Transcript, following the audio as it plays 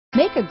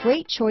Make a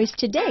great choice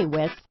today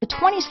with the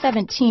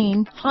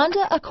 2017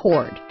 Honda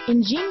Accord.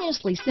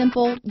 Ingeniously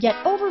simple, yet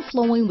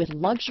overflowing with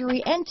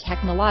luxury and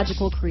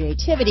technological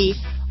creativity,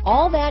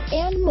 all that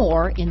and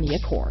more in the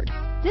Accord.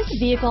 This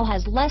vehicle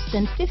has less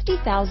than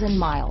 50,000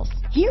 miles.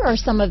 Here are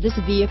some of this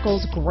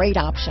vehicle's great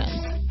options: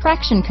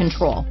 traction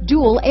control,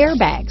 dual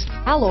airbags,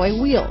 alloy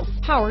wheels,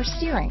 power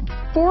steering,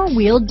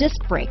 four-wheel disc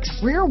brakes,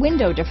 rear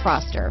window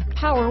defroster,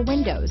 power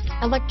windows,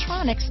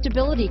 electronic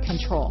stability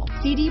control,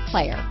 CD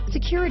player,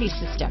 security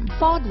system,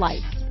 fog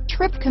lights,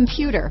 trip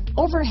computer,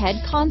 overhead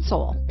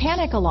console,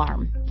 panic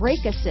alarm,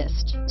 brake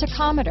assist,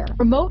 tachometer,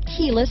 remote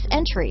keyless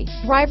entry,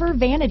 driver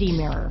vanity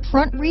mirror,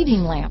 front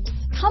reading lamps.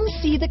 Come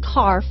see the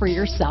car for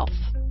yourself.